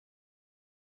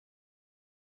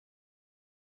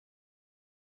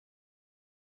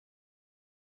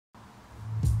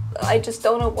I just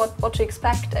don't know what to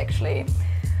expect, actually.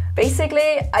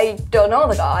 Basically, I don't know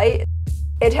the guy.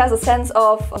 It has a sense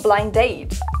of a blind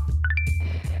date.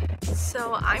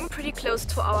 So I'm pretty close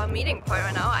to our meeting point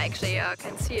right now. I actually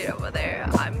can see it over there.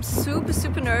 I'm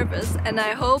super nervous, and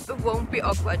I hope it won't be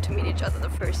awkward to meet each other the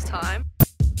first time.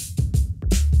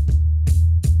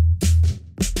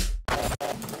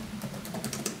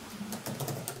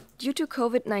 Due to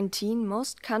COVID-19,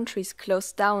 most countries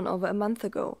closed down over a month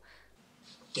ago.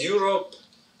 Europe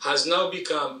has now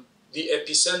become the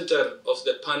epicenter of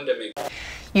the pandemic.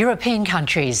 European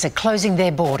countries are closing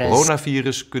their borders.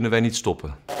 Coronavirus kunnen wij niet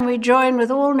stoppen. We join with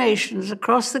all nations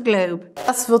across the globe.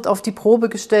 Das wird auf die Probe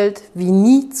gestellt wie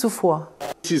nie zuvor.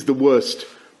 This is the worst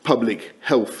public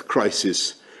health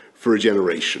crisis for a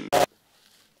generation.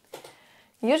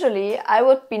 Usually, I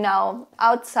would be now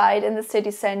outside in the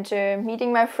city center,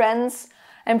 meeting my friends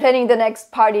and planning the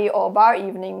next party or bar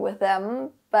evening with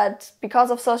them. But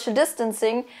because of social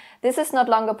distancing, this is not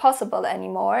longer possible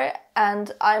anymore,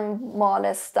 and I'm more or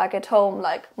less stuck at home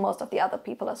like most of the other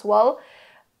people as well.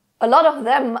 A lot of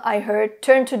them, I heard,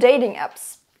 turn to dating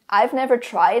apps. I've never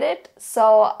tried it,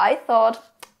 so I thought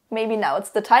maybe now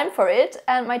it's the time for it,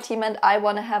 and my team and I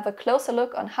want to have a closer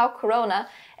look on how Corona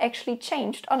actually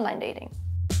changed online dating.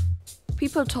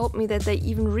 People told me that they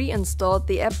even reinstalled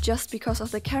the app just because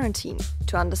of the quarantine.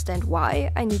 To understand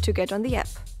why, I need to get on the app.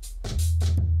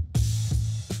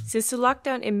 Since the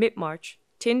lockdown in mid-March,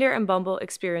 Tinder and Bumble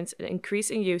experienced an increase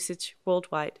in usage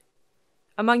worldwide.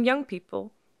 Among young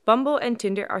people, Bumble and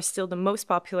Tinder are still the most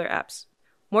popular apps.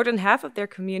 More than half of their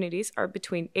communities are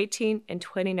between 18 and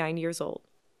 29 years old.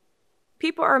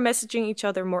 People are messaging each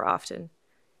other more often.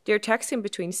 They're texting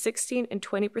between 16 and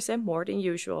 20% more than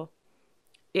usual.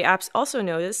 The apps also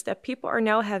noticed that people are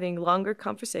now having longer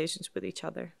conversations with each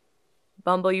other.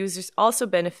 Bumble users also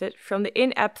benefit from the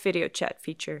in-app video chat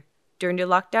feature. During the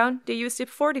lockdown, they used it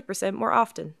 40% more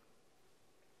often.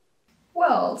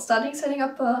 Well, starting setting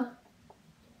up a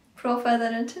profile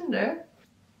then on Tinder.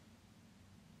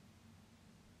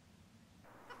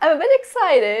 I'm a bit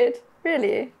excited,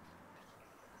 really.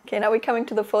 Okay, now we're coming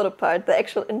to the photo part, the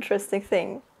actual interesting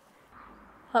thing.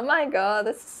 Oh my god,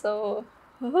 this is so...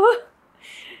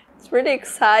 It's really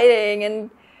exciting, and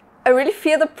I really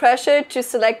feel the pressure to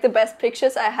select the best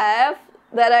pictures I have,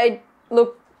 that I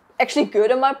look actually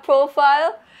good on my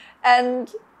profile,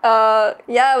 and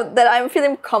yeah, that I'm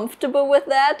feeling comfortable with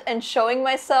that and showing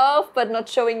myself, but not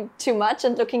showing too much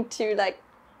and looking too like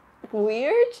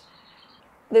weird.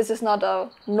 This is not a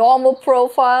normal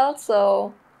profile,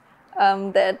 so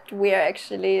that we are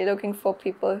actually looking for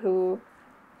people who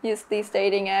use these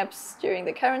dating apps during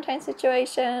the quarantine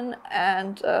situation,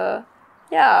 and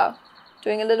yeah,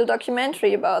 doing a little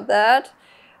documentary about that.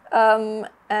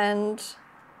 And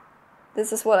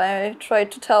this is what I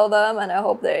tried to tell them, and I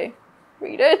hope they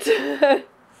read it.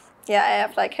 Yeah, I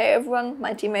have like, hey everyone,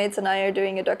 my teammates and I are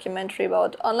doing a documentary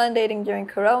about online dating during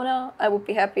Corona. I would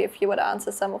be happy if you would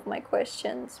answer some of my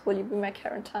questions. Will you be my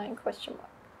quarantine? ?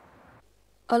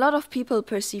 A lot of people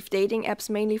perceive dating apps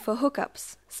mainly for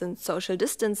hookups. Since social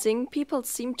distancing, people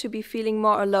seem to be feeling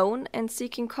more alone and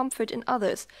seeking comfort in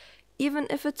others, even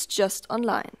if it's just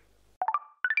online.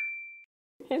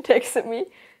 He texted me.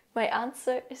 My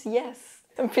answer is yes.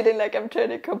 I'm feeling like I'm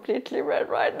turning completely red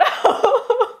right now.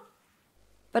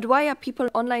 But why are people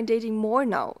online dating more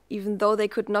now, even though they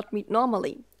could not meet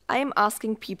normally? I am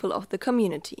asking people of the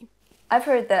community. I've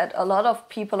heard that a lot of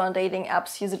people on dating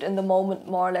apps use it in the moment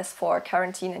more or less for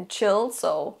quarantine and chill,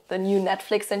 so the new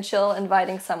Netflix and chill,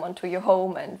 inviting someone to your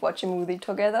home and watch a movie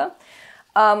together.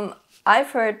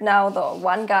 I've heard now though,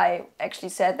 one guy actually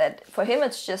said that for him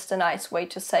it's just a nice way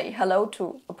to say hello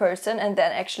to a person and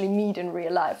then actually meet in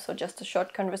real life. So just a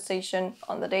short conversation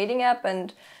on the dating app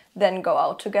and then go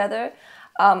out together.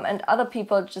 And other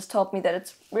people just told me that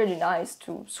it's really nice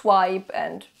to swipe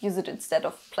and use it instead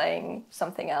of playing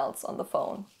something else on the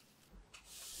phone.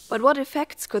 But what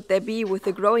effects could there be with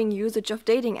the growing usage of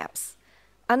dating apps?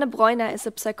 Bräuner is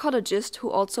a psychologist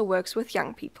who also works with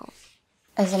young people.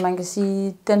 Altså man kan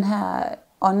sige, den her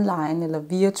online eller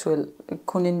virtuel,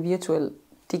 kun en virtuel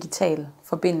digital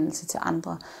forbindelse til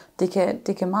andre,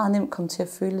 det kan meget nemt komme til at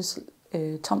føles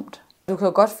tomt. Du kan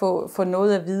jo godt få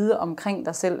noget at vide omkring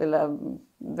dig selv, eller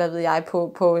hvad ved jeg,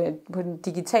 på en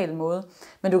digital måde,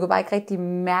 men du kan bare ikke rigtig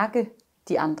mærke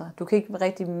de andre. Du kan ikke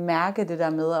rigtig mærke det der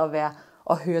med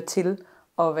at høre til,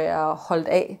 og være holdt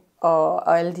af,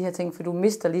 og alle de her ting, for du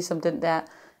mister ligesom den der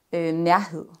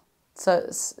nærhed.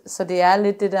 Så det er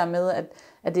lidt det der med,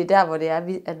 at det er der, hvor det er,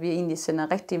 at vi egentlig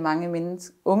sender rigtig mange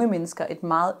unge mennesker et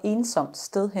meget ensomt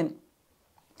sted hen.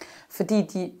 Fordi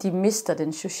de mister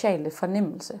den sociale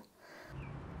fornemmelse.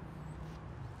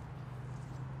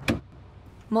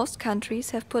 Most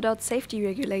countries have put out safety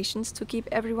regulations to keep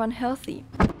everyone healthy.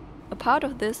 A part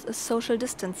of this is social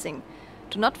distancing.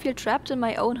 To not feel trapped in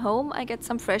my own home, I get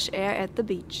some fresh air at the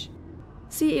beach.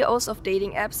 CEOs of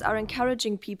dating apps are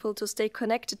encouraging people to stay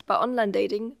connected by online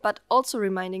dating, but also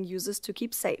reminding users to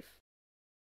keep safe.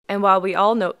 And while we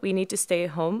all know we need to stay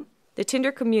at home, the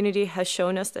Tinder community has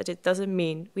shown us that it doesn't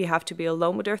mean we have to be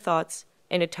alone with our thoughts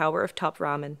in a tower of top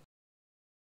ramen.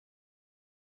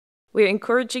 We are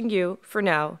encouraging you, for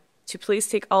now, to please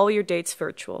take all your dates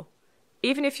virtual.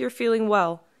 Even if you're feeling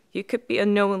well, you could be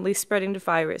unknowingly spreading the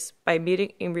virus by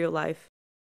meeting in real life.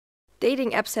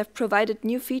 Dating apps have provided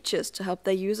new features to help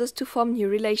their users to form new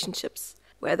relationships.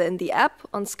 Whether in the app,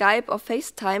 on Skype or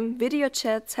FaceTime, video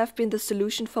chats have been the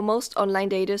solution for most online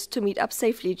daters to meet up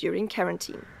safely during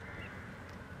quarantine.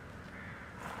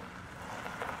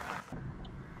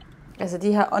 Altså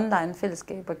de her online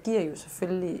fællesskaber giver jo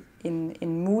selvfølgelig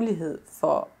en mulighed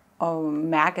for at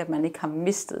mærke, at man ikke har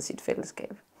mistet sit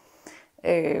fællesskab.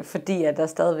 Fordi at der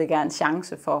stadigvæk er en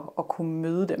chance for at kunne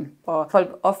møde dem. Og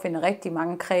folk opfinder rigtig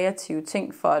mange kreative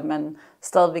ting, for at man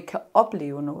stadigvæk kan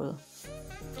opleve noget.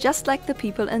 Just like the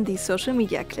people in these social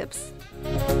media clips.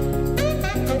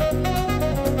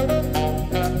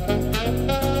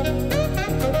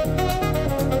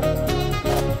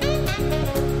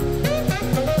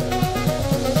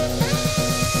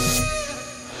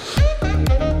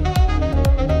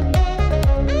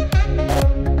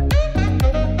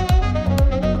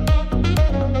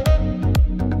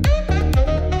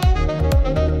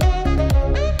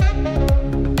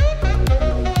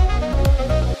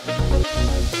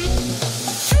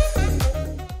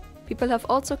 People have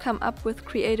also come up with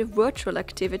creative virtual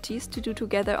activities to do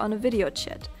together on a video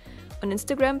chat. On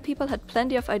Instagram, people had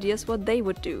plenty of ideas what they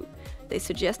would do. They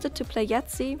suggested to play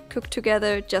Yahtzee, cook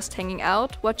together, just hanging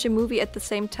out, watch a movie at the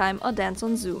same time or dance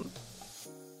on Zoom.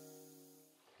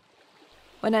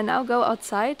 When I now go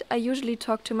outside, I usually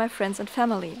talk to my friends and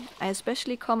family. I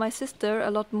especially call my sister a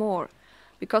lot more.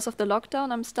 Because of the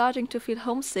lockdown, I'm starting to feel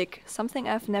homesick, something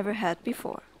I've never had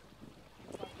before.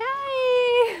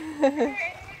 Hi!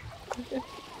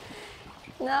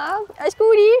 Na, alles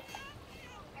Gudi?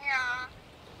 Ja,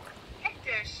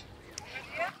 hektisch.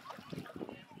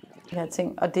 De her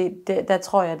ting, og der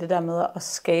tror jeg, det der med at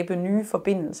skabe nye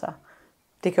forbindelser,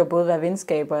 det kan jo både være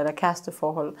venskaber eller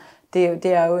kæresteforhold, det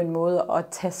er jo en måde at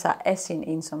tage sig af sin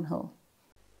ensomhed.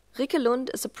 Rikke Lund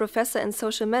is a professor in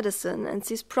social medicine and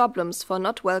sees problems for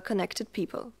not well-connected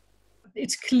people.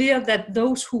 It's clear that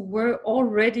those who were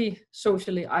already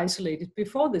socially isolated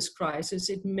before this crisis,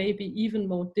 it may be even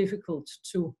more difficult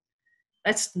to,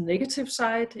 that's the negative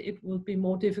side, it will be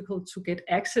more difficult to get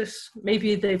access.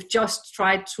 Maybe they've just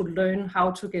tried to learn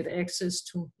how to get access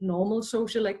to normal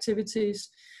social activities,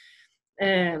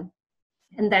 and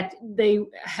that they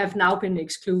have now been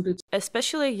excluded.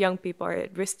 Especially young people are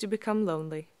at risk to become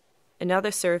lonely.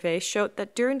 Another survey showed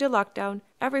that during the lockdown,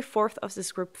 every fourth of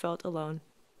this group felt alone.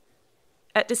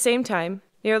 At the same time,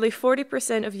 nearly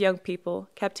 40% of young people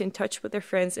kept in touch with their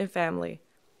friends and family,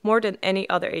 more than any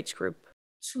other age group.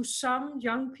 To some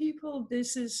young people,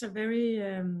 this is a very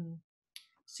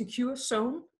secure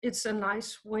zone. It's a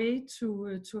nice way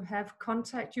to have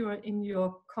contact. You are in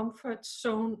your comfort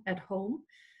zone at home,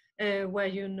 where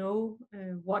you know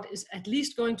what is at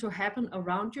least going to happen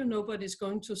around you. Nobody's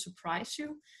going to surprise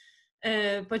you.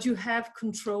 But you have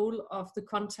control of the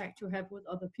contact you have with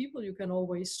other people. You can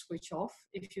always switch off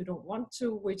if you don't want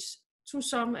to, which to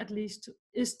some at least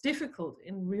is difficult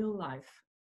in real life.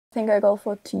 I think I go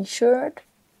for a t-shirt,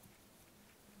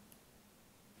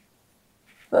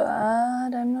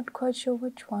 but I'm not quite sure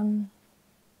which one.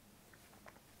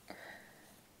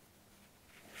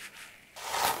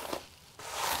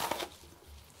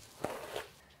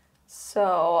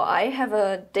 So I have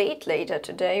a date later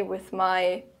today with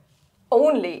my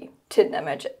only Tinder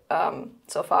match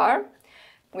so far.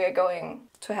 We are going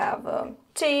to have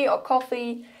tea or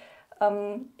coffee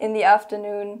in the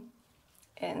afternoon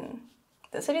in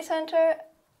the city center,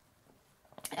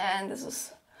 and this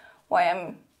is why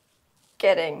I'm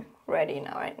getting ready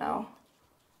right now.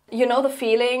 You know the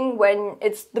feeling when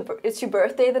it's your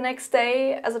birthday the next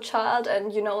day as a child,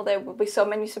 and you know there will be so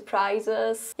many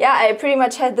surprises. Yeah, I pretty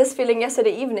much had this feeling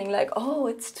yesterday evening, like, oh,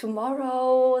 it's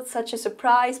tomorrow, it's such a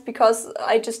surprise, because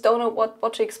I just don't know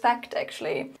what to expect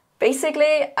actually.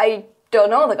 Basically, I don't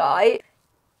know the guy.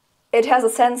 It has a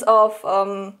sense of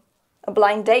a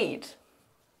blind date.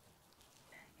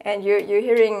 And you're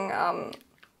hearing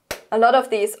a lot of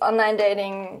these online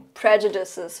dating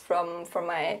prejudices from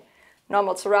my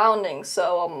normal surroundings.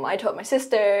 So I told my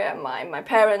sister and my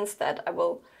parents that I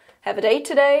will have a date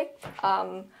today,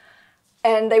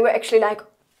 and they were actually like,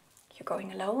 you're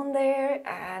going alone there,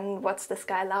 and what's this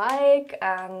guy like,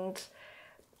 and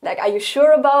like, are you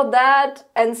sure about that?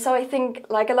 And so I think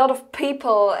like a lot of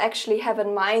people actually have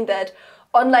in mind that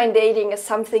online dating is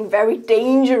something very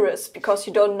dangerous because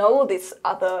you don't know this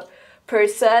other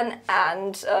person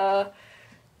and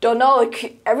don't know,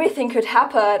 everything could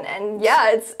happen. And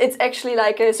yeah, it's actually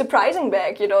like a surprising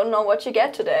bag. You don't know what you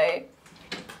get today.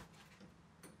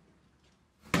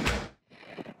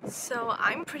 So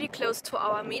I'm pretty close to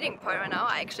our meeting point right now.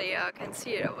 I actually can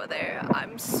see it over there.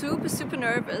 I'm super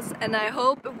nervous, and I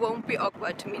hope it won't be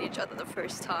awkward to meet each other the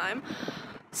first time.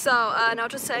 So now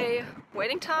to say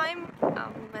waiting time,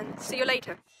 and see you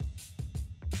later.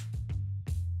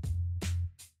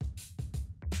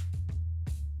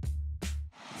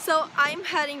 So I'm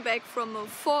heading back from a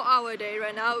 4-hour day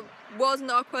right now.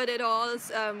 Wasn't awkward at all.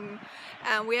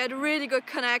 And we had a really good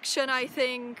connection, I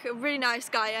think. A really nice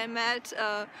guy I met.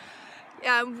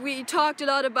 We talked a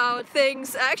lot about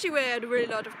things. Actually, we had a really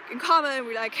lot in common.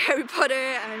 We like Harry Potter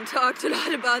and talked a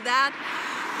lot about that.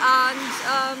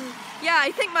 And yeah,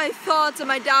 I think my thoughts and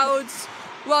my doubts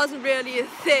wasn't really a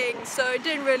thing. So it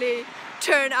didn't really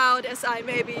turn out as I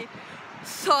maybe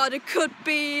thought it could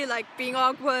be, like being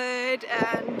awkward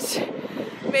and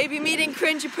maybe meeting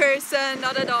cringy person,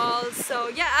 not at all. So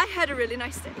yeah, I had a really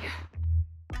nice day.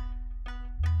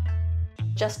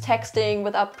 Just texting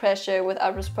without pressure,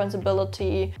 without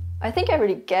responsibility. I think I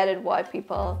really get it why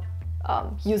people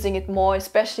using it more,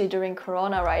 especially during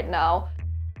Corona right now.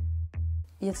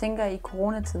 Jeg tænker, at i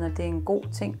coronatiden er det en god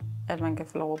ting, at man kan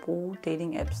få lov at bruge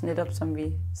dating-apps, netop som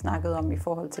vi snakkede om i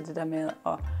forhold til det der med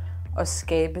at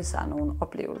skabe sig nogle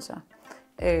oplevelser.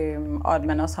 Og at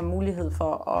man også har mulighed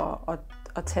for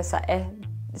at tage sig af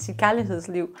sit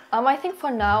kærlighedsliv. I think for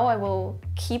now I will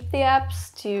keep the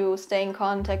apps to stay in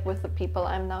contact with the people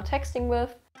I'm now texting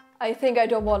with. I think I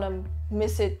don't want to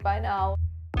miss it by now.